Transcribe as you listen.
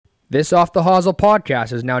This Off the Hosel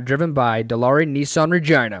podcast is now driven by Dilawri Nissan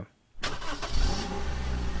Regina.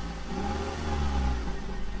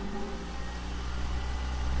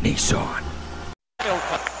 Nissan.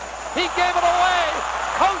 He gave it away.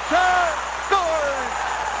 Kocur scores.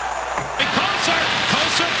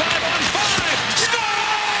 Kocur 5-on-5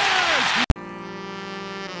 scores.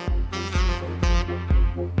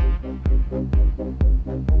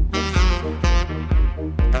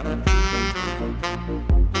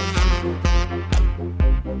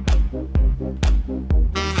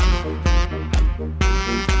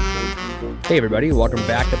 Hey everybody, welcome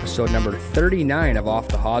back to episode number 39 of Off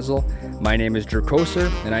the Hosel. My name is Drew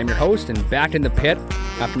Kocur, and I'm your host, and back in the pit.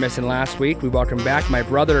 After missing last week, we welcome back my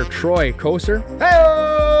brother, Troy Kocur. Hey!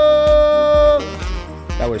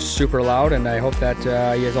 That was super loud, and I hope that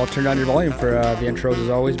you guys all turned on your volume for the intros as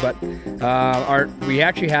always. But we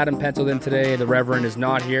actually had him penciled in today. The Reverend is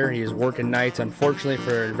not here. He is working nights, unfortunately,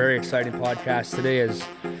 for a very exciting podcast today.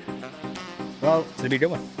 Well, It's a big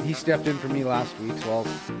good one. he stepped in for me last week, so I'll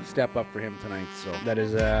step up for him tonight. So That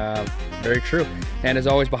is very true. And as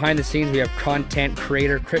always, behind the scenes, we have content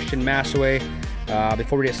creator Christian Massaway.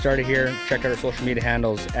 Before we get started here, check out our social media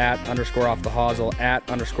handles @_offthehosel,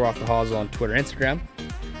 @_offthehosel on Twitter and Instagram.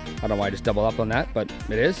 I don't know why I just double up on that, but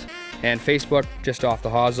it is. And Facebook, just Off the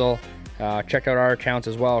Hosel. Check out our accounts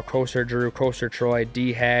as well, Kocur Drew, Kocur Troy,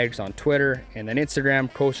 D Hags on Twitter, and then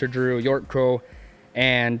Instagram, Kocur Drew, Yorkco,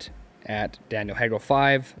 and at Daniel Hagel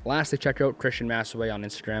 5. Lastly, check out Christian Massaway on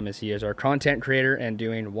Instagram, as he is our content creator and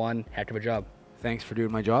doing one heck of a job. thanks for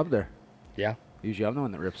doing my job there. Yeah, Usually I'm the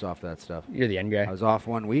one that rips off that stuff. you're the end guy. I was off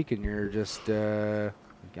 1 week, and you're just I'm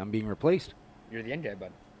being replaced. You're the end guy,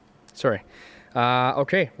 bud. Sorry.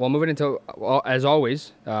 Okay, well, moving into, as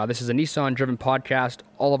always, this is a Nissan-driven podcast.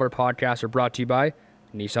 All of our podcasts are brought to you by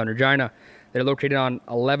Nissan Regina. They're located on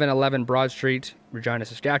 1111 Broad Street, Regina,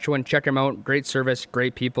 Saskatchewan. Check them out. Great service,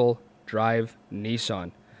 great people. Drive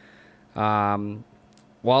Nissan.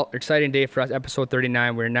 Well, exciting day for us. Episode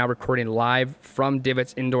 39. We're now recording live from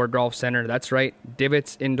Divots Indoor Golf Center. That's right,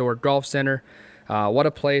 Divots Indoor Golf Center. What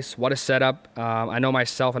a place, what a setup. I know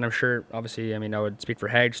myself, and I'm sure, obviously, I would speak for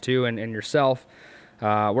Hags too, and yourself.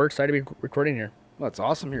 We're excited to be recording here. Well, it's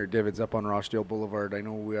awesome here at Divots up on Rochdale Boulevard. I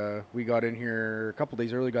know we got in here a couple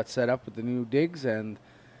days early, got set up with the new digs, and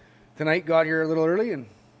tonight got here a little early and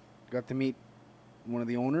got to meet one of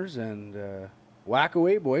the owners and whack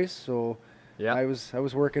away, boys. So Yeah. I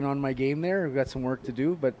was working on my game there. We've got some work to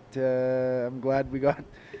do, but I'm glad we got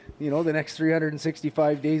the next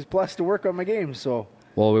 365 days plus to work on my game. So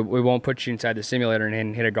Well, we won't put you inside the simulator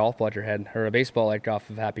and hit a golf ball at your head, or a baseball like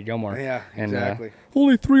off of Happy Gilmore. yeah, And, exactly.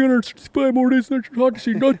 only 365 more days that you're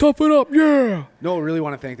talking to. Tough it up, yeah. No, really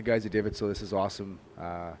want to thank the guys at Divots. So this is awesome.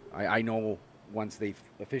 I know once they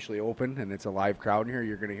officially open and it's a live crowd in here,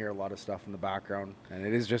 you're going to hear a lot of stuff in the background, and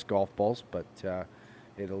it is just golf balls, but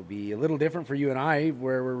it'll be a little different for you and I,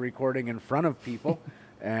 where we're recording in front of people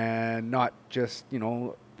and not just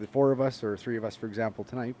the four of us or three of us, for example,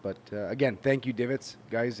 tonight. But again, thank you, Divots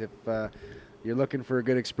guys. If you're looking for a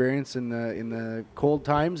good experience in the cold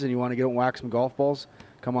times and you want to get out and whack some golf balls,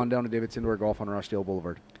 come on down to Divots Indoor Golf on Rochdale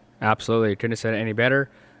Boulevard. Absolutely, couldn't have said it any better.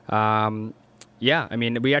 Yeah,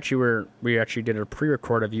 we actually did a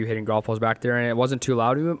pre-record of you hitting golf balls back there, and it wasn't too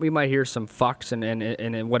loud. We might hear some fucks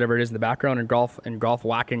and whatever it is in the background, and golf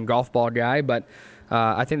whacking golf ball guy, but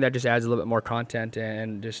I think that just adds a little bit more content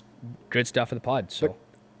and just good stuff for the pod. So,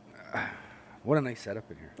 What a nice setup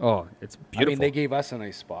in here. oh, it's beautiful. They gave us a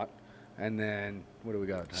nice spot. And then, what do we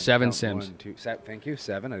got? 7 Count Sims. 1, 2, thank you,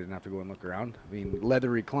 7. I didn't have to go and look around. Leather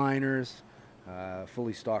recliners,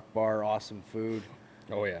 fully stocked bar, awesome food.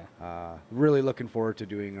 Oh yeah. Really looking forward to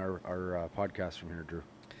doing our podcast from here, Drew.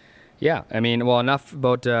 Yeah, well, enough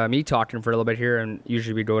about me talking for a little bit here, and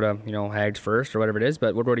usually we go to, Hags first or whatever it is,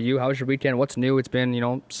 but we'll go to you. How was your weekend? What's new? It's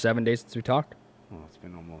been, 7 days since we talked. Well, it's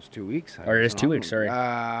been almost 2 weeks. Or it is 2 weeks, sorry.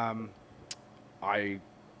 I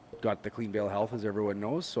got the clean bill of health, as everyone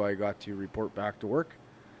knows, so I got to report back to work,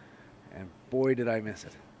 and boy, did I miss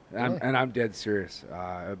it. Really? I'm dead serious.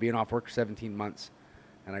 I've been off work for 17 months,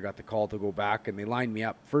 and I got the call to go back, and they lined me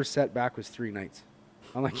up. First setback was 3 nights.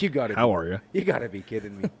 I'm like, you got to How are you? You got to be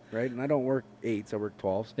kidding me, right? And I don't work 8s, I work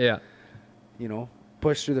 12s. Yeah.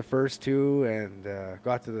 Pushed through the first 2 and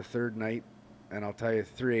got to the third night, and I'll tell you,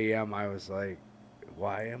 3 a.m. I was like,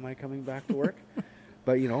 why am I coming back to work?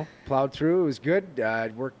 But, plowed through. It was good.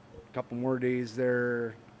 I'd worked a couple more days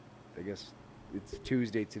there. I guess it's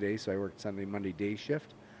Tuesday today, so I worked Sunday, Monday day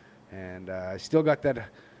shift. And I still got that,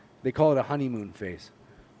 they call it a honeymoon face.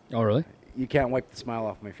 Oh, really? You can't wipe the smile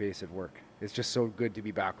off my face at work. It's just so good to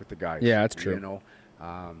be back with the guys. Yeah, that's true.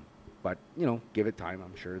 But, give it time.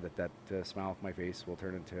 I'm sure that smile off my face will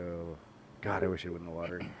turn into, God, I wish I'd win the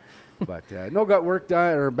lottery. But, no, got work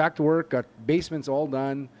done, or back to work, got basements all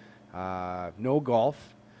done, no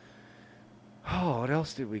golf. Oh, what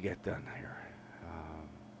else did we get done here?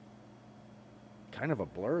 Kind of a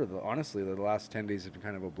blur. Honestly, the last 10 days have been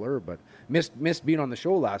kind of a blur, but missed being on the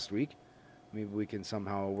show last week. Maybe we can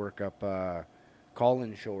somehow work up a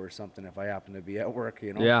call-in show or something if I happen to be at work,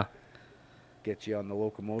 Yeah. Get you on the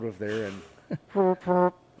locomotive there and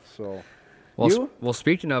so. Well,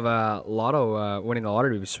 speaking of lotto, winning the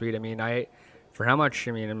lottery would be sweet. I mean, for how much,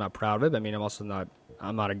 I'm not proud of it. I mean,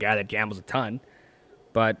 I'm not a guy that gambles a ton,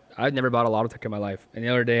 but I've never bought a lotto ticket in my life. And the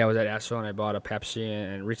other day I was at Esso and I bought a Pepsi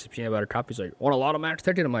and Reese's Peanut Butter Cup. He's like, want a lotto max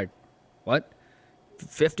ticket? I'm like, what?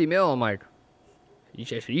 50 mil? I'm like, you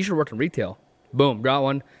should work in retail. Boom, got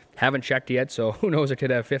one. Haven't checked yet, so who knows? I could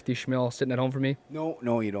have 50 schmil sitting at home for me.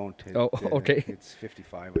 No, you don't. Okay. It's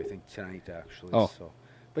 55, I think, tonight, actually. Oh. So.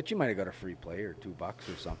 But you might have got a free play or $2 or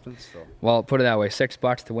something. So. Well, put it that way,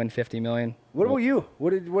 $6 to win 50 million. What about you?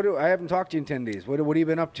 I haven't talked to you in 10 days. What have you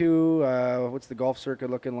been up to? What's the golf circuit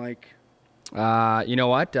looking like? You know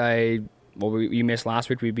what? We missed last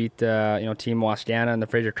week. We beat Team Wascana in the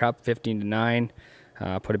Fraser Cup 15-9.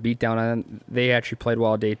 Put a beat down on them. They actually played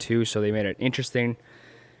well day 2, so they made it interesting.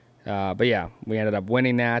 But yeah, we ended up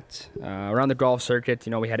winning that. Around the golf circuit,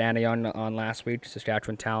 we had Anna Young on last week,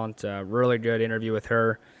 Saskatchewan talent. Really good interview with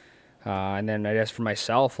her. And then I guess for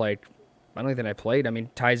myself, I don't think I played. I mean,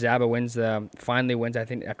 Ty Zaba finally wins. I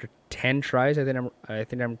think after 10 tries. I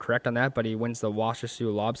think I'm correct on that. But he wins the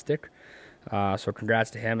Washasu lob stick. So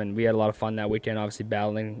congrats to him. And we had a lot of fun that weekend. Obviously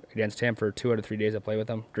battling against him for 2 out of 3 days I played with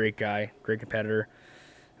him. Great guy, great competitor.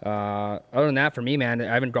 Other than that, for me, man,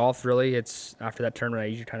 I haven't golfed really. It's after that tournament, I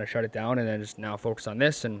usually kind of shut it down and then just now focus on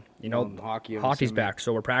this. And hockey's back,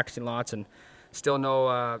 so we're practicing lots and still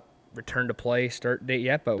no return to play start date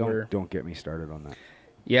yet. But don't get me started on that.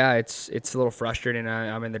 Yeah, it's a little frustrating.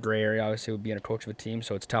 I'm in the gray area, obviously, with being a coach of a team,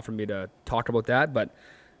 so it's tough for me to talk about that. But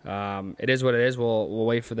it is what it is. We'll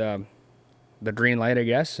wait for the green light, I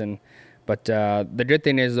guess. But the good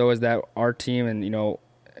thing is though is that our team and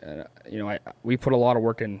we put a lot of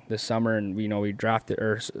work in this summer, and we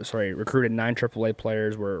recruited 9 AAA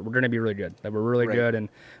players. We're going to be really good. We're really good, and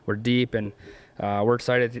we're deep, and we're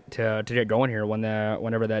excited to get going here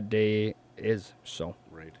whenever that day is. So,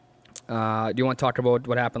 right. Do you want to talk about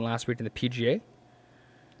what happened last week in the PGA?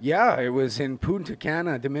 Yeah, it was in Punta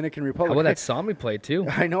Cana, Dominican Republic. How about that song we played too?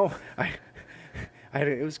 I know.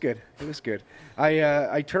 It was good. It was good.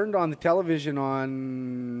 I turned on the television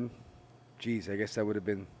on. I guess that would have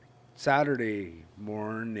been Saturday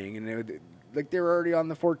morning, and they were already on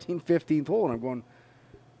the 14th, 15th hole, and I'm going,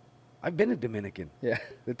 I've been a Dominican. Yeah.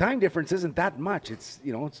 The time difference isn't that much. It's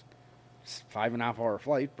 5.5 hour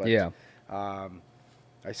flight, but yeah.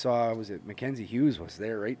 I saw, Mackenzie Hughes was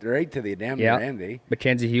there, right to the damn end, eh?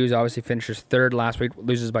 Mackenzie Hughes obviously finishes 3rd last week,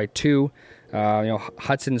 loses by 2.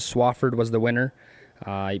 Hudson Swafford was the winner.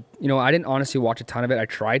 I didn't honestly watch a ton of it. I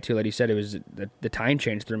tried to, like you said, it was the time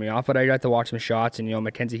change threw me off, but I got to watch some shots, and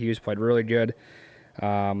Mackenzie Hughes played really good.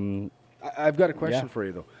 I've got a question for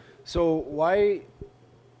you though. So why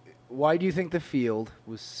do you think the field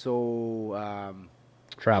was so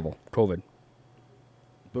travel, COVID?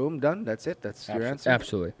 Boom, done. That's it. That's your answer.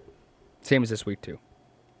 Absolutely, same as this week too.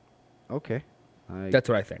 Okay, that's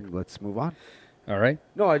what I think. Let's move on. All right.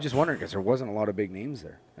 No, I just wondered because there wasn't a lot of big names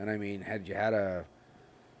there, and I mean, had you had a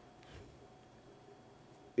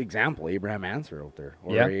example, Abraham Answer out there,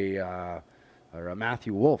 or a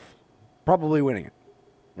Matthew Wolf, probably winning it,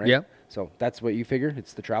 right? Yeah. So that's what you figure?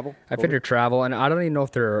 It's the travel? I figure travel, and I don't even know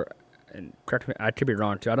if they're, and correct me, I could be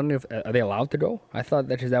wrong too. I don't know if, are they allowed to go? I thought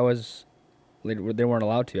that was, they weren't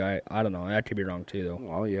allowed to. I don't know. I could be wrong too, though.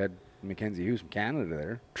 Well, you had Mackenzie Hughes from Canada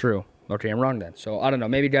there. True. Okay, I'm wrong then. So, I don't know.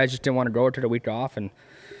 Maybe guys just didn't want to go to the week off. And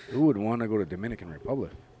who would want to go to Dominican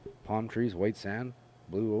Republic? Palm trees, white sand,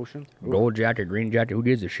 blue ocean? Ooh. Gold jacket, green jacket, who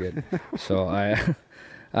gives a shit? So, why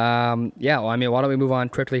don't we move on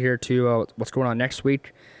quickly here to what's going on next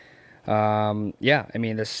week?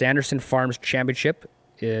 The Sanderson Farms Championship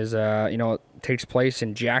is, takes place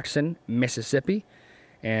in Jackson, Mississippi.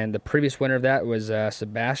 And the previous winner of that was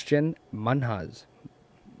Sebastian Munoz.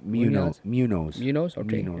 Munoz.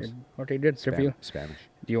 Okay. Munoz. Okay, good. Good for you. Spanish.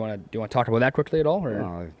 Do you want to talk about that quickly at all,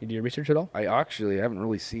 or you do your research at all? I actually haven't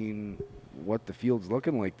really seen what the field's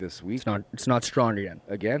looking like this week. It's not strong again.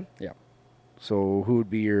 Again? Yeah. So who would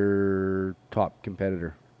be your top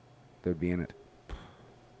competitor that would be in it?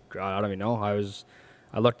 God, I don't even know.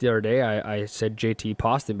 I looked the other day. I said JT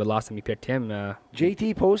Poston, but last time you picked him,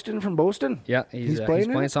 JT Poston from Boston. yeah, he's playing.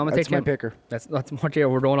 So I'm gonna That's take my him. picker. That's what. Yeah,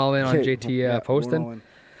 we're going all in on JT Poston.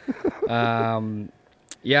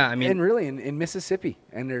 Yeah, I mean, And really in Mississippi,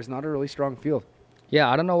 and there's not a really strong field. yeah,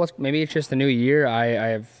 I don't know maybe it's just the new year. I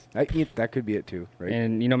have, That could be it too, right?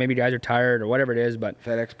 and maybe guys are tired or whatever it is, but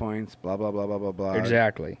FedEx points, blah blah blah blah blah blah.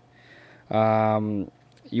 exactly.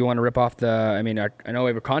 You want to rip off the? I mean, I know we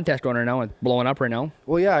have a contest going right now. It's blowing up right now.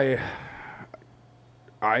 Well, yeah,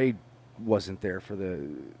 I wasn't there for the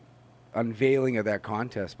unveiling of that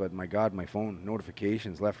contest, but my God, my phone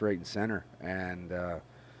notifications left, right, and center, and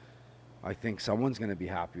I think someone's going to be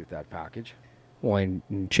happy with that package. Well,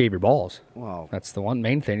 and shave your balls. Well, That's the one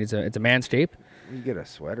main thing. It's a Manscaped. you get a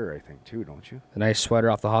sweater, I think, too, don't you? A nice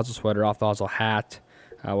sweater off the Hosel sweater, off the Hosel hat.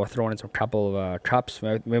 We're throwing in some couple of cups.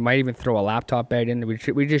 We might even throw a laptop bag in. We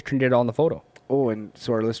just did it all in the photo. Oh, and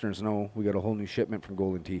so our listeners know we got a whole new shipment from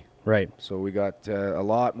Golden Tee. Right. So we got a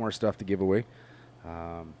lot more stuff to give away.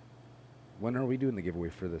 When are we doing the giveaway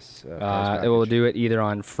for this? It will do it either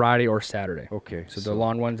on Friday or Saturday. Okay. So the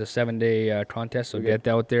long one's a 7-day contest. So get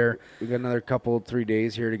out there. We got another 3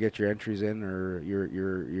 days here to get your entries in, or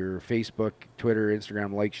your Facebook, Twitter,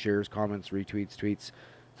 Instagram likes, shares, comments, retweets, tweets.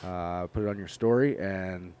 Put it on your story,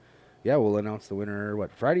 and yeah, we'll announce the winner.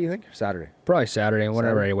 What, Friday? You think? Or Saturday? Probably Saturday,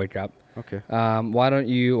 whenever I wake up. Okay. Why don't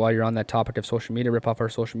you, while you're on that topic of social media, rip off our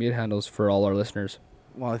social media handles for all our listeners?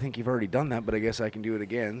 Well, I think you've already done that, but I guess I can do it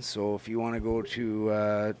again. So if you want to go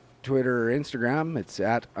to Twitter or Instagram, it's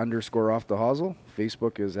 @_offthehosel.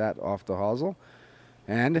 Facebook is @offthehosel.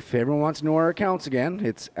 And if everyone wants to know our accounts again,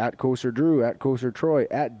 it's @KoserDrew, @KoserTroy,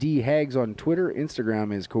 @DHags on Twitter.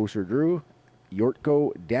 Instagram is KoserDrew,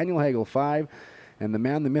 Yortko, Daniel Hagel 5, and the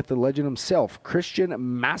man, the myth, the legend himself, Christian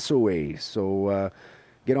Massoway. So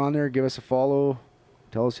get on there, give us a follow.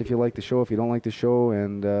 Tell us if you like the show, if you don't like the show,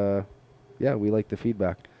 and yeah, we like the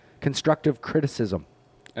feedback. Constructive criticism.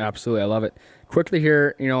 Absolutely, I love it. Quickly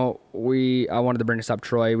here, I wanted to bring this up,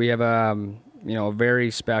 Troy. We have a very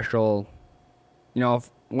special, to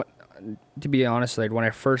be honest, like when I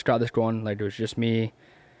first got this going, like it was just me,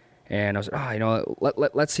 and I was like,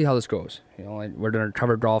 let's see how this goes. Like we're gonna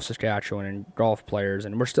cover golf Saskatchewan and golf players,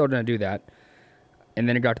 and we're still gonna do that. And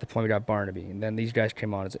then it got to the point we got Barnaby, and then these guys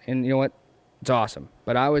came on, and you know what? It's awesome.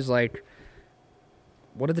 But I was like,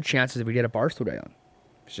 what are the chances that we get a Barstool guy on?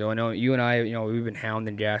 So I know you and I, we've been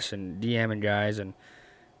hounding guests and DMing guys, and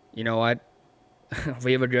you know what?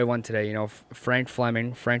 We have a good one today. Frank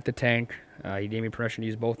Fleming, Frank the Tank. He gave me permission to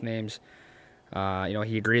use both names.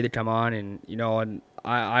 He agreed to come on, and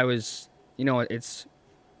I was, it's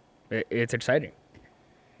exciting.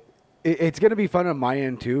 It's going to be fun on my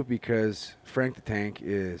end too, because Frank the Tank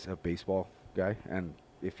is a baseball guy, and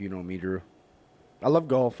if you know me, Drew, I love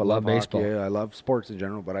golf. I love baseball. Hockey, I love sports in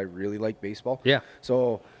general, but I really like baseball. Yeah.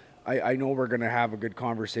 So I know we're going to have a good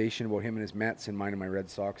conversation about him and his Mets and mine and my Red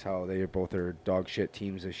Sox, how they both are dog shit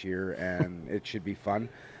teams this year, and it should be fun.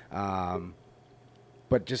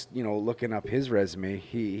 But just, looking up his resume,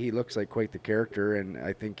 he looks like quite the character, and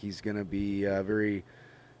I think he's going to be very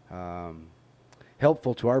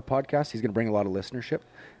helpful to our podcast. He's going to bring a lot of listenership.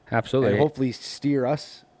 Absolutely. And hopefully steer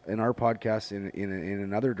us in our podcast in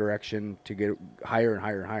another direction to get higher and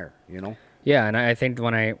higher and higher, Yeah, and I think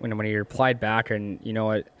when he replied back, and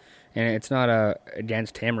and it's not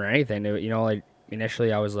against him or anything, like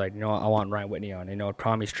initially I was like, I want Ryan Whitney on.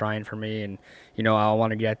 Tommy's trying for me, and I want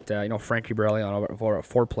to get Frankie Borelli on for a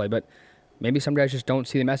foreplay, but maybe some guys just don't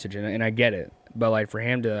see the message, and I get it. But like for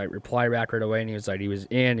him to reply back right away, and he was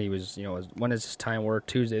when does this time work?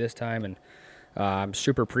 Tuesday this time, and I'm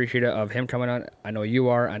super appreciative of him coming on. I know you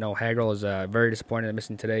are. I know Hagel is very disappointed at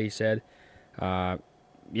missing today, he said.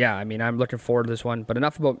 Yeah, I mean, I'm looking forward to this one. But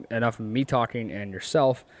enough of me talking and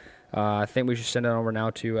yourself. I think we should send it over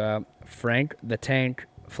now to Frank the Tank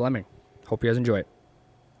Fleming. Hope you guys enjoy it.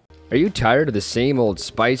 Are you tired of the same old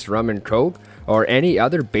spiced rum and coke or any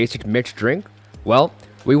other basic mixed drink? Well,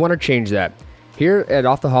 we want to change that. Here at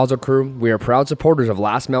Off the Hosel Crew, we are proud supporters of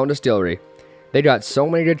Last Mountain Distillery. They got so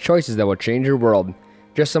many good choices that will change your world.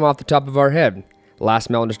 Just some off the top of our head. Last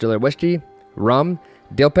Mountain Distillery whiskey, rum,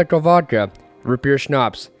 dill pickle vodka, root beer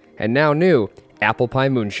schnapps, and now new, apple pie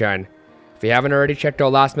moonshine. If you haven't already checked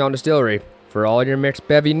out Last Mountain Distillery, for all your mixed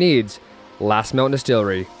bevy needs, Last Mountain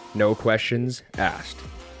Distillery, no questions asked.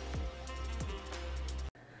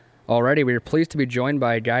 Alrighty, we are pleased to be joined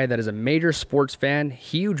by a guy that is a major sports fan,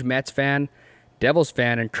 huge Mets fan, Devils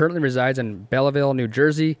fan, and currently resides in Belleville, New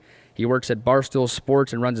Jersey. He works at Barstool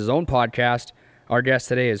Sports and runs his own podcast. Our guest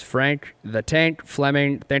today is Frank the Tank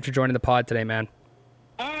Fleming. Thanks for joining the pod today, man.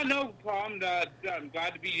 No problem. I'm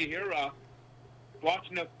glad to be here.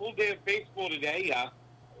 watching a full day of baseball today.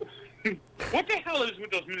 What the hell is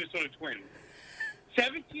with those Minnesota Twins?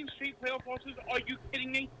 17 straight playoff losses? Are you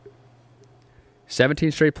kidding me?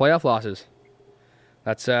 17 straight playoff losses.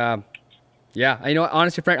 That's, yeah. You know what?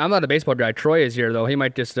 Honestly, Frank, I'm not a baseball guy. Troy is here, though. He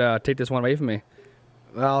might just take this one away from me.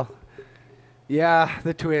 Well, yeah,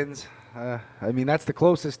 the Twins. I mean, that's the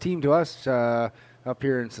closest team to us up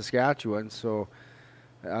here in Saskatchewan. So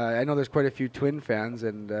I know there's quite a few Twin fans,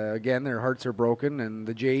 and again, their hearts are broken. And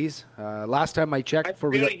the Jays. Last time I checked, I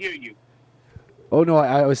barely hear you. Oh no,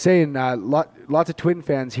 I was saying lots of Twin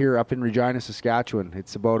fans here up in Regina, Saskatchewan.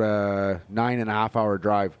 It's about a 9.5-hour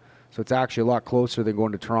drive, so it's actually a lot closer than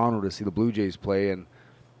going to Toronto to see the Blue Jays play. And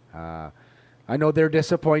I know they're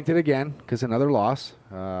disappointed again because another loss.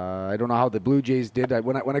 I don't know how the Blue Jays did.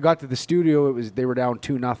 When I got to the studio, they were down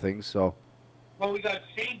 2-0. So. Well, we got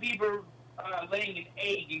Shane Bieber laying an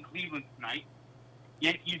egg in Cleveland tonight.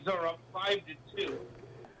 Yankees are up 5-2.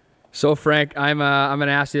 So, Frank, I'm going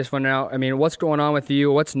to ask you this one now. I mean, what's going on with you?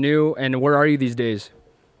 What's new, and where are you these days?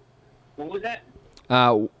 What was that?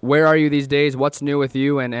 Where are you these days? What's new with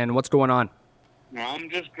you, and what's going on? Well, I'm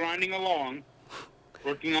just grinding along,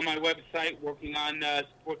 working on my website, working on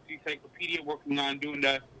Sports Encyclopedia, working on doing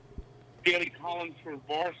the daily columns for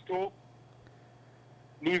Barstool,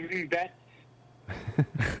 losing bets.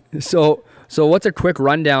 So what's a quick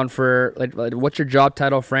rundown for like what's your job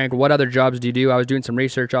title, Frank? What other jobs do you do? I was doing some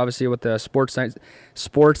research, obviously, with the Sports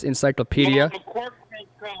Encyclopedia. Well, I'm a court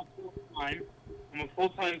clerk full-time. I'm a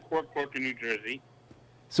full-time court clerk in New Jersey.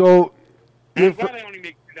 So. I'm glad I only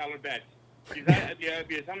make $2 bets.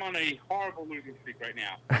 Because I'm on a horrible losing streak right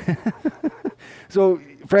now. So,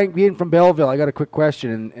 Frank, being from Belleville, I got a quick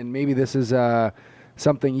question, and maybe this is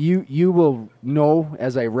something you will know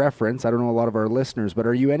as I reference. I don't know a lot of our listeners, but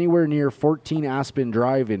are you anywhere near 14 Aspen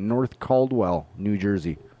Drive in North Caldwell, New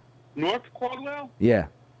Jersey? North Caldwell? Yeah.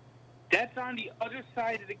 That's on the other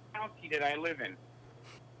side of the county that I live in.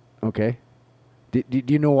 Okay. Do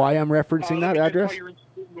you know why I'm referencing that address? You're in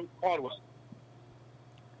North Caldwell.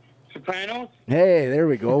 Sopranos? Hey, there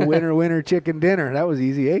we go. Winner, chicken dinner. That was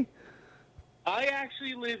easy, eh? I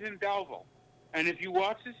actually live in Belleville. And if you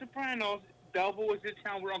watch The Sopranos, Belleville was the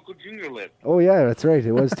town where Uncle Junior lived. Oh, yeah, that's right.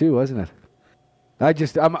 It was too, wasn't it?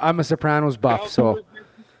 I'm a Sopranos buff, so. Belleville was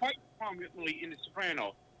quite prominently in The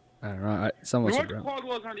Sopranos. I don't know. North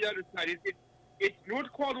Caldwell's on the other side. It's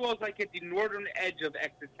North Caldwell's like at the northern edge of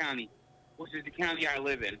Essex County, which is the county I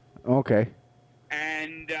live in. Okay.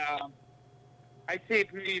 And I'd say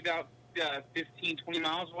it's maybe about 15, 20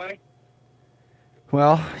 miles away.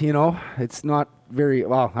 Well, it's not very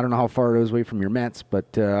well. I don't know how far it is away from your Mets,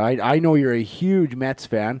 but I know you're a huge Mets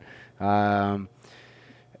fan. I'm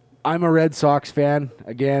a Red Sox fan.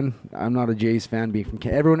 Again, I'm not a Jays fan. Being from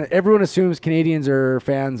everyone assumes Canadians are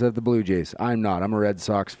fans of the Blue Jays. I'm not. I'm a Red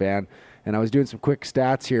Sox fan, and I was doing some quick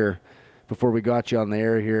stats here before we got you on the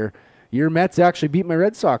air here. Your Mets actually beat my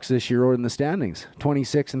Red Sox this year in the standings,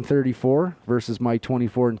 26-34 versus my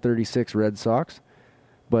 24-36 Red Sox.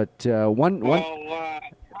 But talent-wise,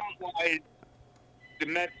 the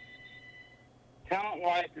Mets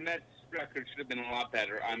record should have been a lot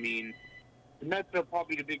better. I mean, the Mets are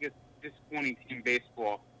probably the biggest disappointing team in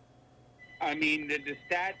baseball. I mean, the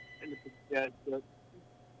stats and the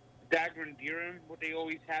dagger and Durham, what they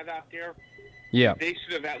always have out there. Yeah, they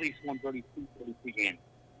should have at least won 32 games.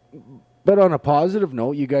 But on a positive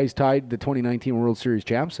note, you guys tied the 2019 World Series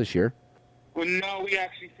champs this year. Well, no, we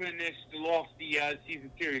actually lost the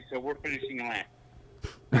season series, so we're finishing last.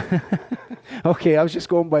 Okay, I was just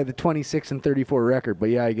going by the 26-34 record, but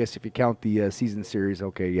yeah, I guess if you count the season series,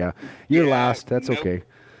 okay, yeah. You're last, that's okay.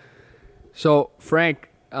 So, Frank,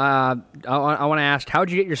 I want to ask, how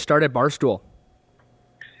did you get your start at Barstool?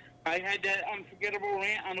 I had that unforgettable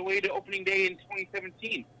rant on the way to opening day in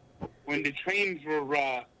 2017 when the trains were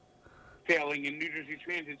failing and New Jersey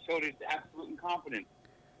Transit showed its absolute incompetence.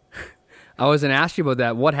 I was going to ask you about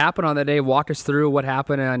that. What happened on that day? Walk us through what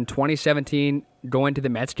happened in 2017 going to the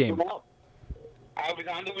Mets game. Well, I was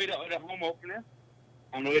on the way to the home opener.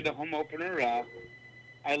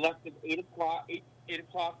 I left at 8 o'clock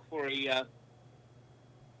for a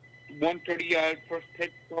 1:30 first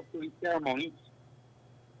pitch ceremony,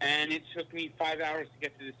 and it took me 5 hours to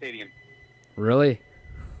get to the stadium. Really?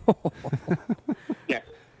 Yes.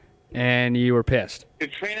 And you were pissed. The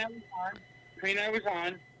train I was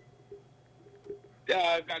on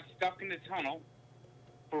got stuck in the tunnel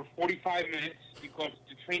for 45 minutes because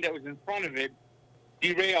the train that was in front of it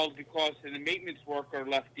derailed because the maintenance worker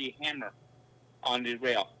left the hammer on the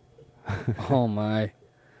rail. Oh, my.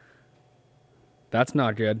 That's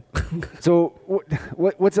not good. So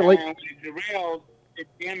what's it like? When it derailed, it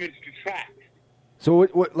damaged the tracks. So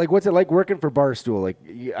what's it like working for Barstool? Like,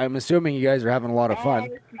 I'm assuming you guys are having a lot of fun.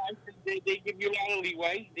 It's nice. They give you a lot of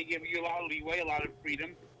leeway. They give you a lot of leeway, a lot of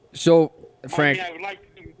freedom. So, Frank, I would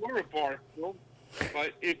like to do more at Barstool,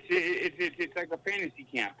 but it's like a fantasy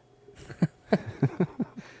camp.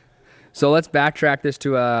 so let's backtrack this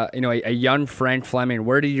to a young Frank Fleming.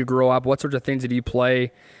 Where did you grow up? What sorts of things did you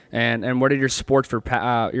play? And where did your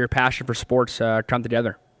your passion for sports come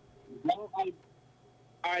together? Well,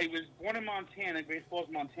 I was born in Montana, Great Falls,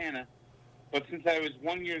 Montana, but since I was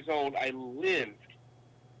 1 year old, I lived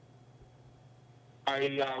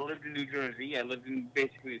in New Jersey. I lived in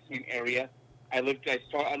basically the same area. I lived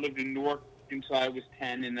in Newark until I was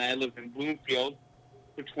 10, and I lived in Bloomfield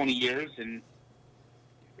for 20 years. And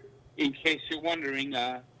in case you're wondering,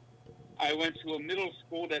 I went to a middle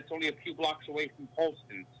school that's only a few blocks away from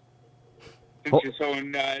Holston's. Since you're so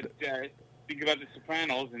think about The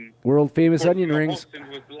Sopranos and World famous onion rings. Holston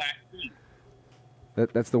was the last team.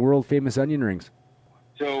 That's the world famous onion rings.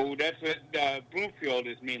 So that's what Bloomfield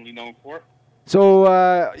is mainly known for.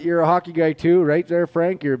 So you're a hockey guy too, right there,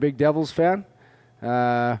 Frank? You're a big Devils fan.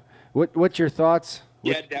 What's your thoughts?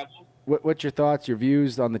 Yeah, Devils. What's your thoughts? Your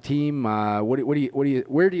views on the team?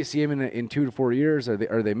 Where do you see them in 2 to 4 years?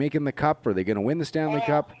 Are they making the cup? Are they going to win the Stanley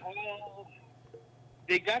Cup?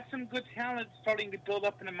 They got some good talent starting to build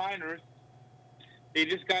up in the minors. They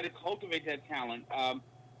just got to cultivate that talent.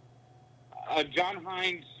 John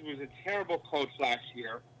Hines was a terrible coach last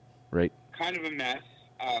year. Right. Kind of a mess.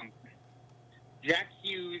 Jack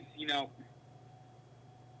Hughes,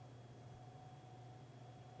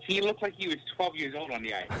 he looked like he was 12 years old on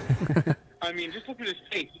the ice. I mean, just look at his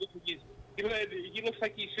face. He looks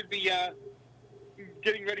like he should be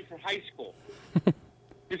getting ready for high school.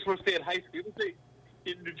 His first day at high school.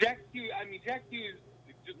 Jack Hughes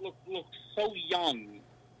just looks so young.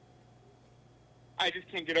 I just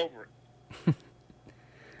can't get over it.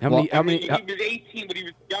 How many? He was 18, but he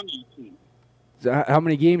was young 18. So how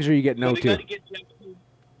many games are you getting out to? They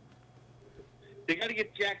got to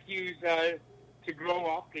get Jack Hughes to grow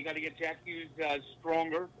up. They got to get Jack Hughes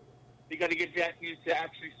stronger. They got to get Jack Hughes to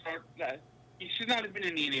actually start. He should not have been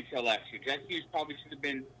in the NHL last year. Jack Hughes probably should have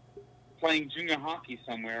been playing junior hockey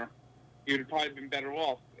somewhere. He would have probably been better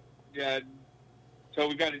off. So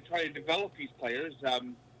we got to try to develop these players.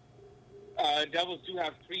 Devils do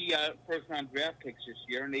have 3 first-round draft picks this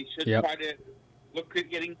year, and they should try to look at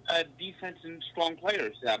getting defense and strong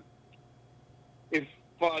players. If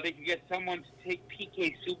they could get someone to take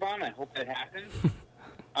P.K. Subban, I hope that happens.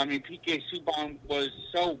 I mean, P.K. Subban was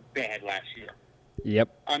so bad last year.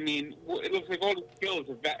 Yep. I mean, it looks like all the skills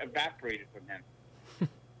evaporated from him.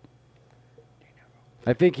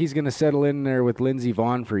 I think he's going to settle in there with Lindsey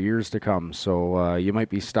Vonn for years to come, so you might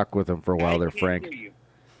be stuck with him for a while there, Frank.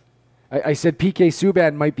 I said P.K.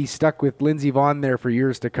 Subban might be stuck with Lindsey Vonn there for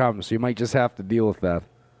years to come, so you might just have to deal with that.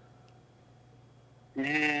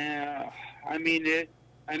 Yeah, I mean, he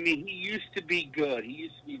used to be good. He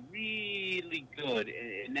used to be really good,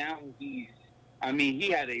 and now he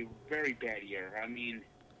had a very bad year. I mean,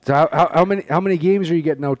 so how many games are you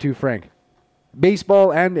getting out to, Frank?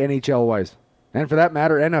 Baseball and NHL wise, and for that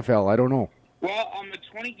matter, NFL. I don't know. Well, I'm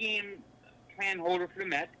a 20-game plan holder for the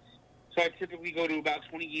Mets. So I typically go to about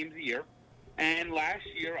 20 games a year. And last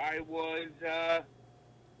year I was a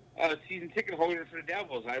season ticket holder for the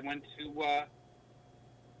Devils. I went to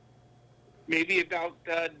maybe about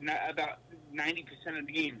 90% of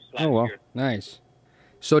the games last year. Nice.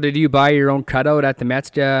 So did you buy your own cutout at the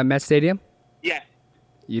Mets Stadium? Yes.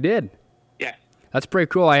 You did? Yes. That's pretty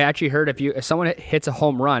cool. I actually heard if someone hits a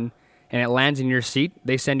home run and it lands in your seat,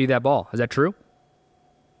 they send you that ball. Is that true?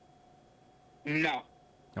 No.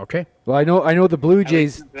 Okay. Well, I know the Blue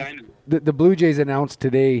Jays. The Blue Jays announced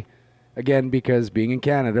today, again because being in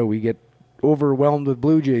Canada, we get overwhelmed with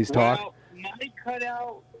Blue Jays talk. Well,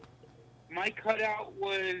 my cutout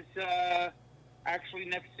was actually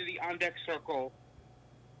next to the on-deck circle,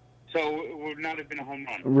 so it would not have been a home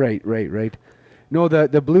run. Right. No,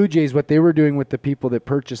 the Blue Jays, what they were doing with the people that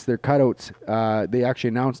purchased their cutouts, they actually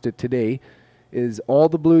announced it today, is all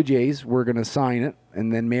the Blue Jays were going to sign it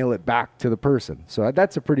and then mail it back to the person. So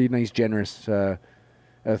that's a pretty nice, generous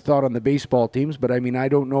thought on the baseball teams. But, I mean, I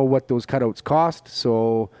don't know what those cutouts cost,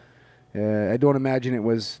 so I don't imagine it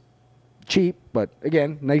was cheap. But,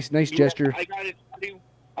 again, nice gesture. I got it.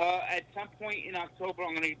 At some point in October,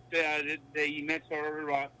 I'm going to the Mets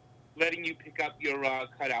are letting you pick up your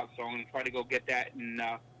cutout, so I'm going to try to go get that in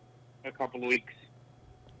a couple of weeks.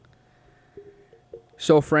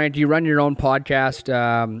 So, Frank, you run your own podcast.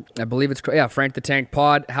 I believe it's Frank the Tank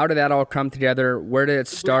Pod. How did that all come together? Where did it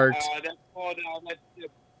start? That's called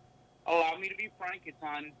Allow Me to Be Frank. It's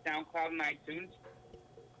on SoundCloud and iTunes.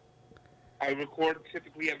 I record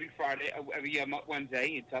typically every Wednesday.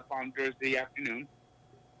 It's up on Thursday afternoon.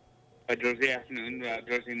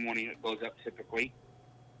 Thursday morning it goes up typically.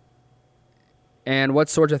 And what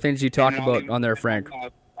sorts of things do you talk about on there, Frank?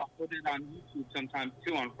 I'll put it on YouTube sometimes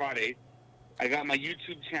too on Fridays. I got my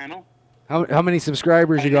YouTube channel. How many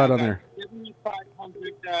subscribers you got on there?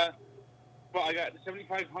 7,500. Well, I got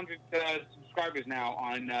 7,500 subscribers now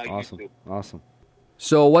on YouTube. Awesome.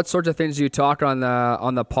 So what sorts of things do you talk on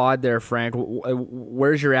the pod there, Frank?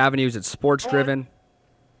 Where's your avenues? It's sports driven.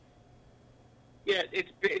 Yeah,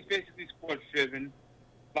 it's basically sports driven.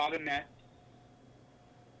 A lot of Mets.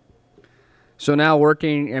 So now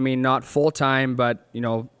working, I mean, not full time, but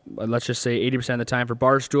let's just say 80% of the time for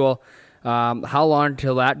Barstool. How long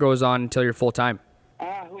till that goes on until you're full time?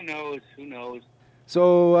 Who knows?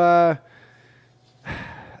 So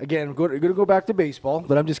again, I'm going to go back to baseball,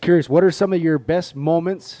 but I'm just curious, what are some of your best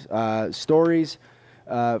moments, stories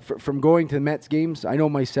from going to the Mets games? I know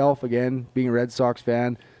myself, again, being a Red Sox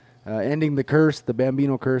fan, ending the curse, the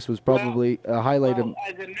Bambino curse, was probably a highlight. As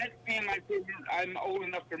a Mets fan, I'm old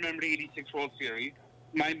enough to remember the '86 World Series.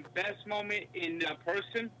 My best moment in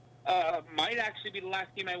person might actually be the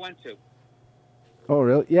last game I went to. Oh,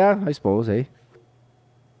 really? Yeah, I suppose, eh?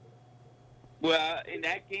 Well, in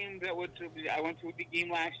that game I went to the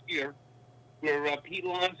game last year, where Pete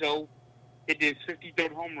Alonso hit his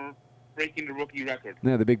 53rd homer, breaking the rookie record.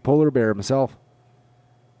 Yeah, the big polar bear himself.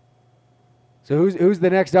 So who's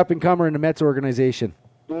the next up-and-comer in the Mets organization?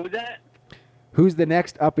 What was that? Who's the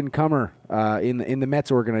next up-and-comer in the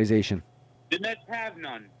Mets organization? The Mets have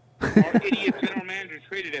none. Our idiot general manager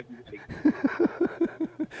traded everybody.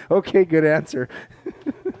 Okay, good answer.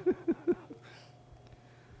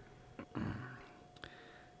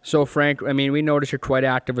 So, Frank, I mean, we notice you're quite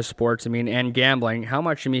active with sports, and gambling. How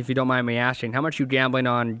much, if you don't mind me asking, how much are you gambling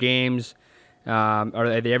on games?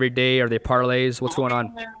 Are they every day? Are they parlays? What's going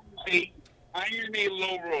on? I am a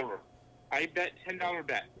low roller. I bet $10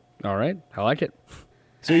 bet. All right, I like it.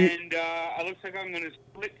 So it looks like I'm going to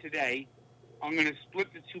split today. I'm going to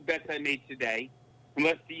split the two bets I made today.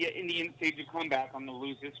 Unless the Indians stage a comeback, I'm going to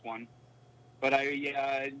lose this one. But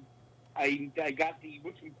I got the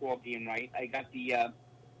Wickham game right. I got the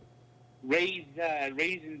Rays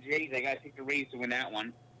and Jays. I got to take the Rays to win that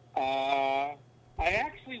one. I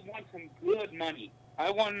actually won some good money.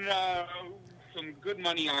 I won some good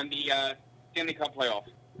money on the Stanley Cup playoff.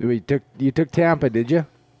 You took Tampa, did you?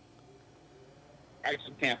 I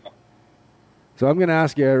took Tampa. So I'm going to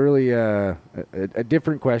ask you a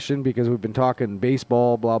different question, because we've been talking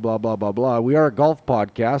baseball, blah, blah, blah, blah, blah. We are a golf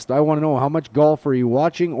podcast. I want to know, how much golf are you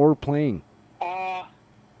watching or playing?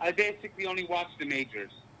 I basically only watch the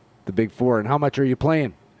majors. The Big Four. And how much are you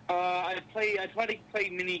playing? I try to play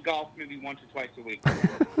mini golf maybe once or twice a week.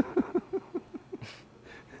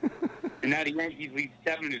 And now the Yankees lead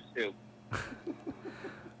 7-2.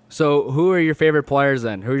 So who are your favorite players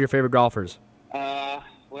then? Who are your favorite golfers?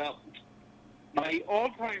 Well, my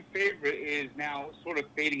all-time favorite is now sort of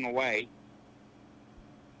fading away.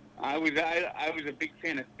 I was a big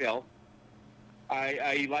fan of Phil.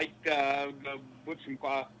 I liked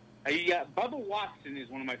Bubba Watson is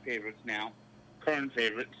one of my favorites now, current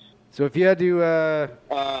favorites. So if you had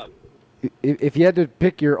to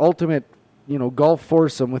pick your ultimate, golf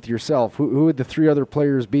foursome with yourself, who would the three other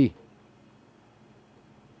players be?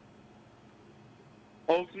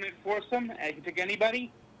 Ultimate foursome? I can pick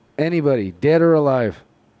anybody? Anybody, dead or alive.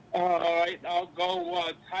 All right, I'll go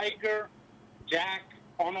Tiger, Jack,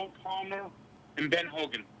 Arnold Palmer, and Ben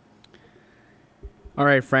Hogan. All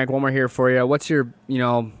right, Frank, one more here for you. What's your,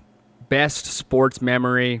 best sports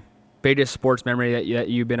memory, biggest sports memory that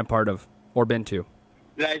you've been a part of or been to?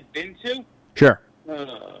 That I've been to? Sure.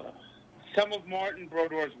 Some of Martin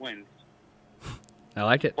Brodor's wins. I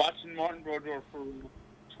like it. Watching Martin Brodor for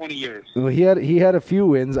 20 years. Well, he had a few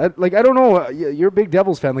wins. I don't know. You're a big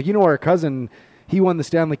Devils fan. Our cousin, he won the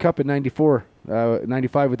Stanley Cup in 94,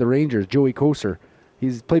 95 with the Rangers, Joey Kocur.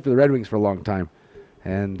 He's played for the Red Wings for a long time.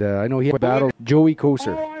 And I know he had a battle. Joey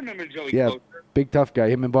Kocur. Oh, I remember Joey Kocur. Big tough guy.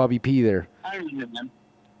 Him and Bobby P there. I remember him.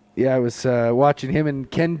 Yeah, I was watching him and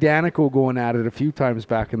Ken Danico going at it a few times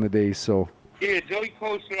back in the day. So. Yeah, Joey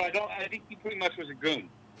Kocur. I think he pretty much was a goon.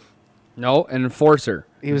 No, an enforcer.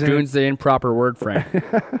 Goon's the improper word, Frank.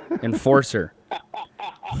 Enforcer.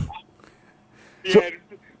 Yeah,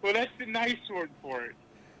 well, that's the nice word for it.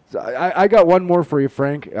 So I got one more for you,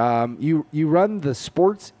 Frank. You run the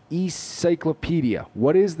Sports Encyclopedia.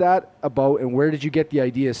 What is that about, and where did you get the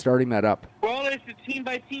idea of starting that up? Well, it's a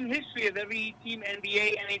team-by-team history of every team,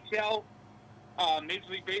 NBA, NHL, Major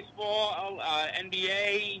League Baseball,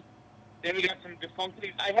 NBA, Then we got some defunct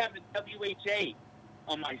leagues. I have the WHA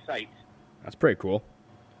on my site. That's pretty cool.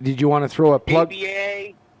 Did you want to throw a plug?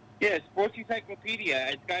 ABA, yeah, Sports Encyclopedia.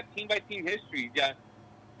 It's got team-by-team history.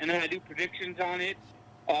 And then I do predictions on it.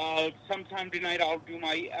 Sometime tonight I'll do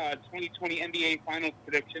my 2020 NBA Finals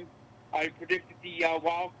prediction. I predicted the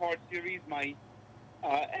Wild Card Series, my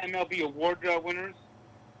MLB award winners.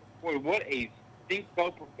 Boy, what a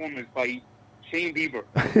think-about performance by Shane Bieber.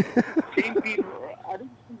 I think Shane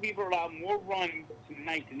Bieber allowed more runs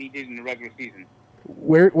tonight than he did in the regular season.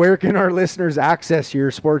 Where can our listeners access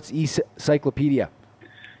your Sports Encyclopedia?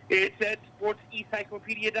 It's at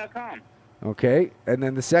sportsencyclopedia.com. Okay, and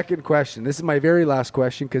then the second question. This is my very last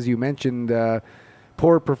question because you mentioned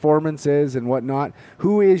poor performances and whatnot.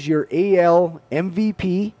 Who is your AL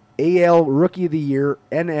MVP, AL Rookie of the Year,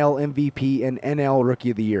 NL MVP, and NL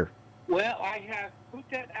Rookie of the Year? Well, I have put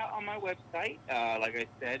that out on my website. Like I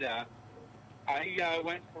said, I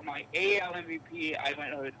went for my AL MVP. I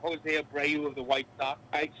went with Jose Abreu of the White Sox.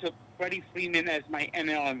 I took Freddie Freeman as my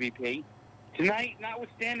NL MVP. Tonight,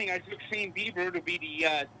 notwithstanding, I took Shane Bieber to be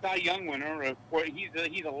the Cy Young winner.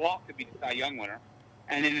 He's a lock to be the Cy Young winner.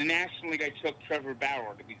 And in the National League, I took Trevor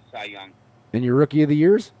Bauer to be the Cy Young. And your Rookie of the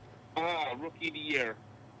Years? Rookie of the Year.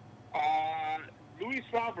 Luis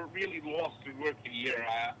Robert really lost the Rookie of the Year.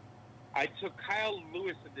 I took Kyle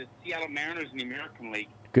Lewis of the Seattle Mariners in the American League.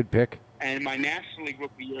 Good pick. And my National League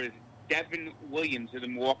Rookie of the Year is Devin Williams of the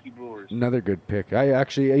Milwaukee Brewers. Another good pick. I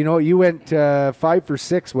actually, you went 5 for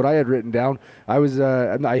 6. What I had written down, I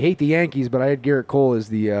hate the Yankees, but I had Garrett Cole as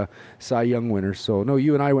the Cy Young winner. So no,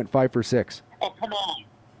 you and I went 5 for 6. Oh, come on,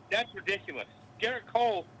 that's ridiculous. Garrett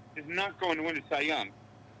Cole is not going to win the Cy Young.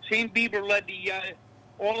 Shane Bieber led the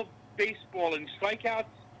all of baseball in strikeouts,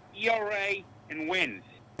 ERA, and wins.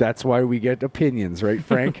 That's why we get opinions, right,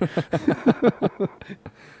 Frank?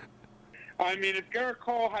 I mean, if Garrett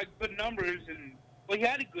Cole had good numbers, he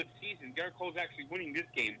had a good season. Garrett Cole's actually winning this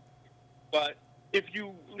game. But if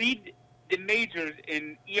you lead the majors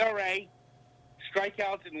in ERA,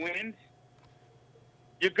 strikeouts, and wins,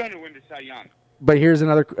 you're going to win the Cy Young. But here's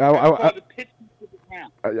another. I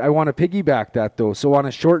want to piggyback that though. So on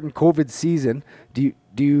a shortened COVID season, do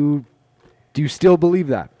you still believe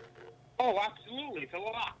that? Oh, absolutely. It's a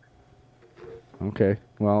lock. Okay.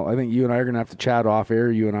 Well, I think you and I are going to have to chat off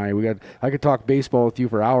air. You and I could talk baseball with you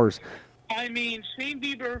for hours. I mean, Shane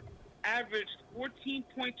Bieber averaged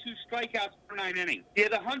 14.2 strikeouts per 9 innings. He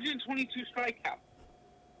had 122 strikeouts.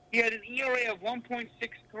 He had an ERA of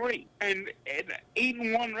 1.63 and an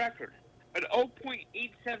 8-1 record, an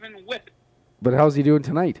 0.87 WHIP. But how's he doing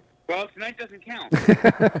tonight? Well, tonight doesn't count.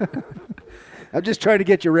 I'm just trying to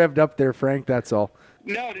get you revved up there, Frank. That's all.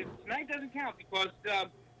 No, tonight doesn't count because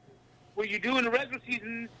what you do in the regular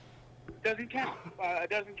season doesn't count. It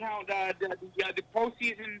doesn't count. The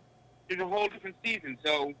postseason is a whole different season.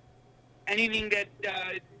 So anything that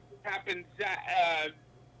happens in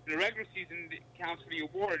the regular season counts for the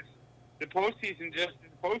awards. The postseason just is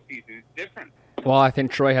the postseason. It's different. Well, I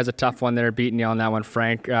think Troy has a tough one there beating you on that one,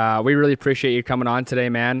 Frank. We really appreciate you coming on today,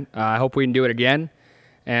 man. I hope we can do it again.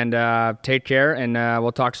 And take care, and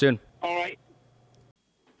we'll talk soon. All right.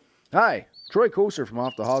 Hi, Troy Koser from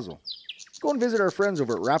Off the Hosel. Go and visit our friends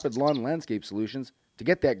over at Rapid Lawn Landscape Solutions to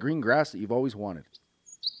get that green grass that you've always wanted.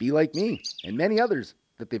 Be like me and many others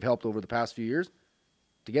that they've helped over the past few years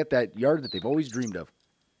to get that yard that they've always dreamed of.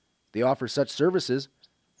 They offer such services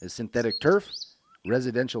as synthetic turf,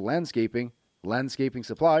 residential landscaping, landscaping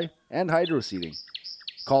supply, and hydro seeding.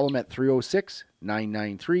 Call them at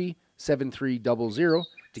 306-993-7300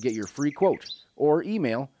 to get your free quote or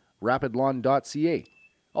email rapidlawn.ca.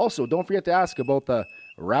 Also, don't forget to ask about the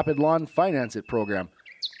Rapid Lawn Finance It program.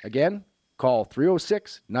 Again, call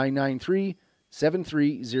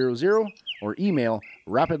 306-993-7300 or email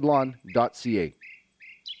rapidlawn.ca.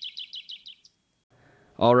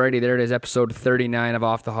 Alrighty, there it is, episode 39 of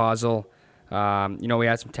Off the Hosel. We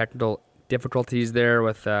had some technical difficulties there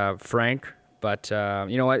with Frank, but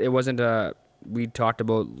you know what? It wasn't we talked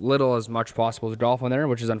about little as much possible as golf on there,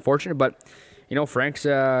 which is unfortunate, but Frank's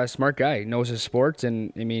a smart guy. He knows his sports,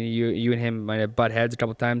 and I mean, you and him might have butt heads a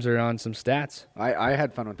couple times there on some stats. I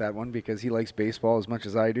had fun with that one because he likes baseball as much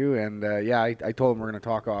as I do, and I told him we're going to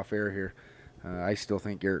talk off air here. I still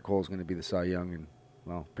think Garrett Cole is going to be the Cy Young, and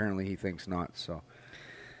well, apparently he thinks not. So,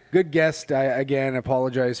 good guest. I again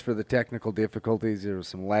apologize for the technical difficulties. There was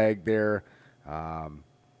some lag there,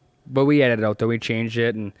 but we edited it out though. We changed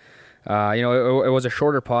it, and it was a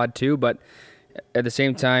shorter pod too, but. At the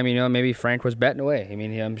same time, maybe Frank was betting away. I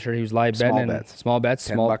mean, I'm sure he was live betting. Small bets.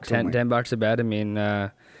 $10 a bet. I mean,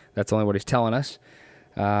 that's only what he's telling us.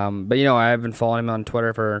 But you know, I've been following him on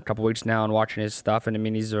Twitter for a couple weeks now and watching his stuff, and I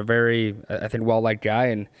mean, he's a very, I think, well-liked guy,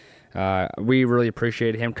 and we really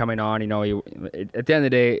appreciate him coming on. You know, at the end of the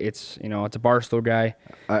day, it's, you know, it's a Barstool guy.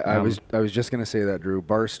 I was just gonna say that, Drew.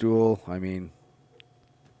 Barstool. I mean,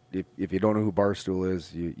 if you don't know who Barstool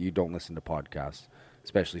is, you don't listen to podcasts,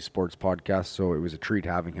 especially sports podcasts. So it was a treat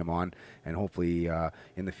having him on, and hopefully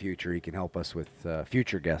in the future he can help us with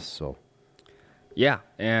future guests. So. Yeah,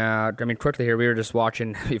 I mean, quickly here, we were just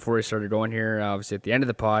watching before we started going here, obviously at the end of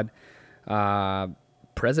the pod,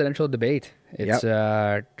 presidential debate. It's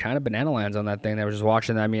kind of banana lands on that thing. I was just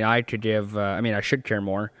watching that. I mean, I should care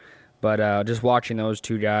more, but just watching those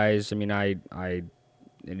two guys, I mean, I'm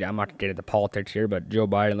not getting into politics here, but Joe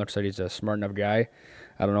Biden looks like he's a smart enough guy.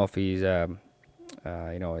 I don't know if he's, you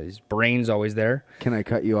know, his brain's always there. Can I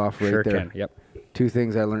cut you off right there? Sure there? can, yep. 2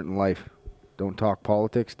 things I learned in life. Don't talk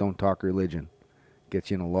politics, don't talk religion. Gets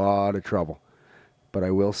you in a lot of trouble. But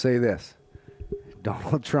I will say this.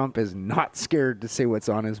 Donald Trump is not scared to say what's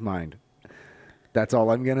on his mind. That's all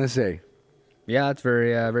I'm going to say. Yeah, that's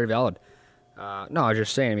very, very valid. No, I was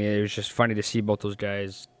just saying, I mean, it was just funny to see both those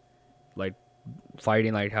guys, like,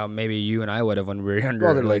 fighting like how maybe you and I would have when we were younger.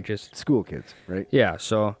 Well, they're like just school kids, right? Yeah,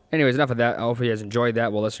 so anyways, enough of that. Hopefully you guys enjoyed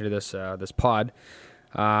that. We'll listen to this pod.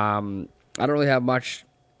 I don't really have much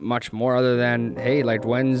more other than, hey, like,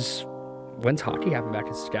 when's hockey happening back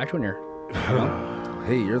in Saskatchewan here?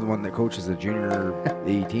 Hey, you're the one that coaches the junior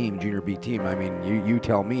A team, junior B team. I mean, you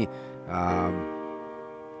tell me.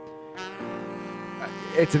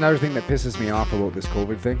 It's another thing that pisses me off about this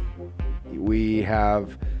COVID thing. We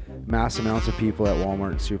have mass amounts of people at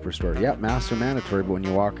Walmart and Superstore. Yeah, masks are mandatory, but when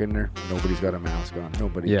you walk in there, nobody's got a mask on.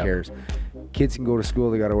 Nobody cares. Kids can go to school,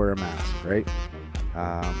 they got to wear a mask, right?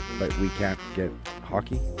 But we can't get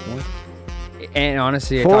hockey going. And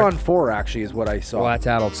honestly, 4-on-4 actually is what I saw. Well, that's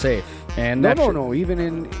adult safe. And no.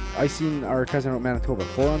 Even I seen our cousin out Manitoba,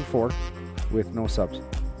 4-on-4 with no subs.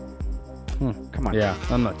 Come on. Yeah,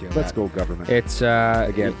 I'm not doing that. Let's go, government. It's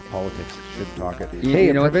again, politics. Shouldn't talk it. Hey,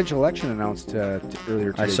 you know, provincial election announced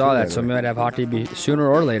earlier today. I saw that, so we might have hockey sooner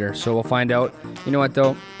or later. So we'll find out. You know what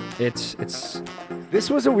though? It's. This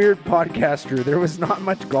was a weird podcast, Drew. There was not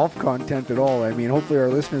much golf content at all. I mean, hopefully our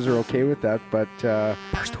listeners are okay with that. But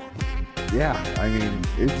yeah, I mean,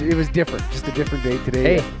 it was different. Just a different day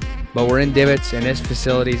today. Hey, but we're in Divots, and this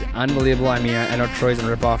facility is unbelievable. I mean, I know Troy's gonna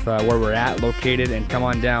rip off where we're located, and come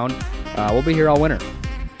on down. We'll be here all winter.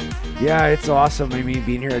 Yeah, it's awesome. I mean,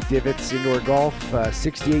 being here at Divots Indoor Golf,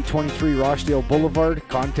 6823 Rochdale Boulevard.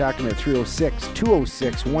 Contact them at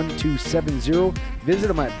 306-206-1270. Visit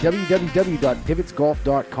them at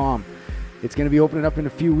www.divotsgolf.com. It's going to be opening up in a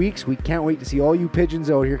few weeks. We can't wait to see all you pigeons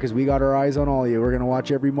out here because we got our eyes on all of you. We're going to watch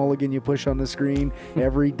every mulligan you push on the screen,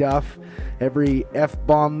 every duff, every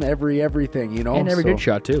F-bomb, everything, you know. And every good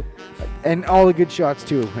shot, too. And all the good shots,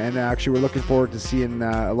 too. And actually, we're looking forward to seeing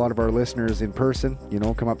a lot of our listeners in person. You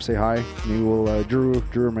know, come up, say hi. Maybe we'll, Drew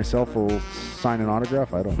or myself will sign an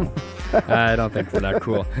autograph. I don't know. I don't think we're that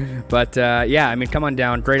cool. But, yeah, I mean, come on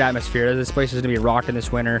down. Great atmosphere. This place is going to be rocking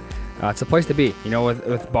this winter. It's a place to be, you know,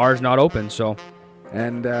 with bars not open. So,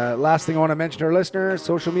 and last thing I want to mention to our listeners,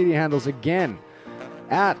 social media handles again,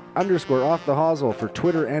 @_offthehosel for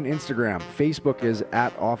Twitter and Instagram. Facebook is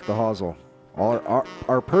 @offthehosel.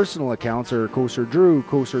 Our personal accounts are Coaster Drew,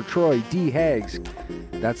 Coaster Troy, D Hags.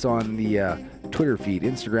 That's on the Twitter feed.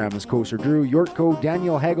 Instagram is Coaster Drew, Yorkco,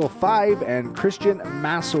 Daniel Hagel 5, and Christian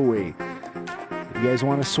Massoway. If you guys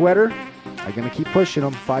want a sweater, I'm going to keep pushing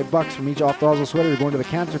them. $5 from each Off the Hosel sweater. You're going to the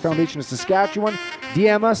Cancer Foundation of Saskatchewan.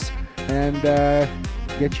 DM us and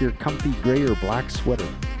get your comfy gray or black sweater.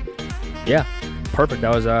 Yeah, perfect.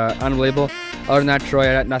 That was unbelievable. Other than that, Troy,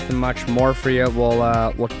 I got nothing much more for you.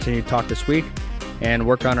 We'll continue to talk this week and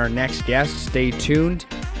work on our next guest. Stay tuned.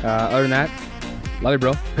 Other than that, love you,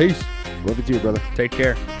 bro. Peace. Love you too, brother. Take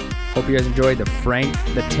care. Hope you guys enjoyed the Frank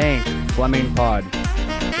the Tank Fleming pod.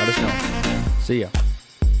 Let us know. See ya.